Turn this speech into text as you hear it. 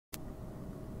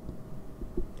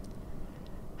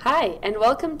Hi, and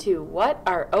welcome to What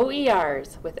are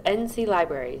OERs with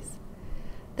ncLibraries.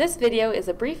 This video is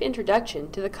a brief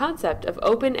introduction to the concept of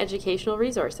Open Educational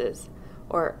Resources,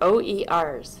 or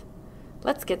OERs.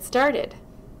 Let's get started.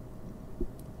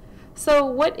 So,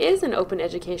 what is an open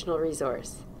educational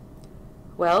resource?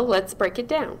 Well, let's break it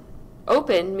down.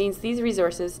 Open means these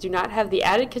resources do not have the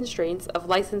added constraints of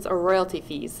license or royalty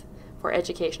fees for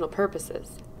educational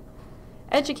purposes.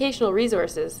 Educational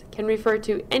resources can refer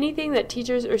to anything that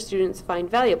teachers or students find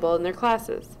valuable in their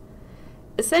classes.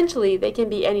 Essentially, they can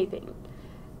be anything: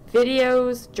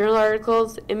 videos, journal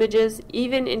articles, images,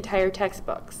 even entire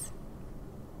textbooks.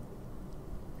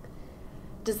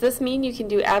 Does this mean you can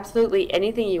do absolutely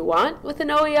anything you want with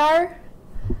an OER?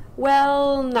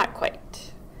 Well, not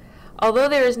quite. Although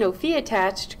there is no fee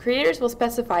attached, creators will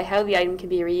specify how the item can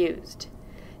be reused.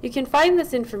 You can find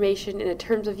this information in a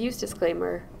Terms of Use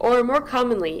disclaimer, or more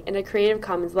commonly, in a Creative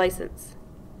Commons license.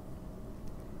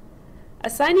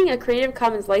 Assigning a Creative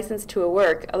Commons license to a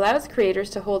work allows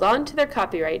creators to hold on to their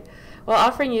copyright while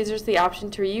offering users the option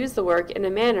to reuse the work in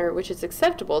a manner which is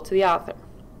acceptable to the author.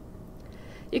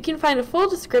 You can find a full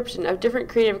description of different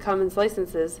Creative Commons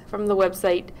licenses from the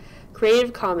website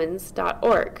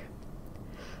creativecommons.org.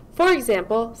 For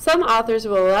example, some authors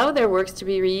will allow their works to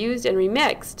be reused and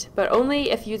remixed, but only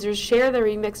if users share the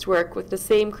remixed work with the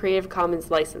same Creative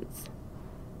Commons license.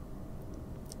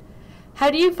 How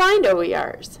do you find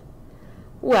OERs?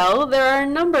 Well, there are a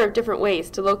number of different ways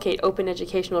to locate open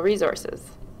educational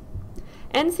resources.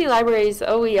 ncLibraries'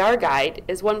 OER guide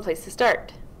is one place to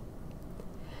start.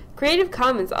 Creative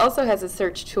Commons also has a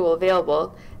search tool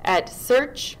available at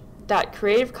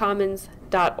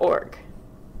search.creativecommons.org.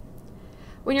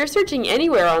 When you're searching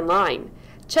anywhere online,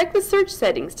 check the search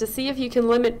settings to see if you can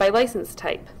limit by license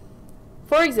type.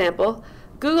 For example,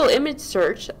 Google Image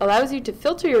Search allows you to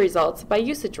filter your results by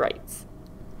usage rights.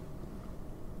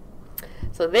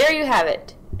 So there you have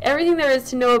it, everything there is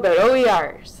to know about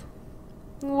OERs.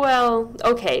 Well,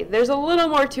 okay, there's a little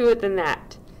more to it than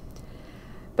that.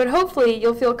 But hopefully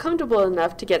you'll feel comfortable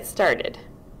enough to get started.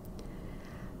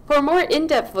 For a more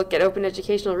in-depth look at open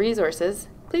educational resources,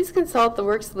 please consult the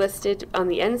works listed on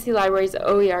the ncLibraries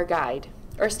OER guide,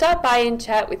 or stop by and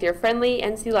chat with your friendly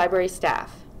ncLibraries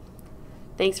staff.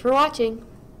 Thanks for watching.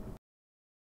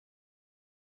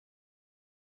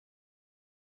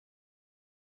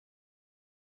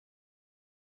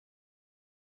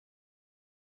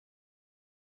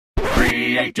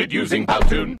 Created using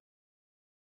Powtoon.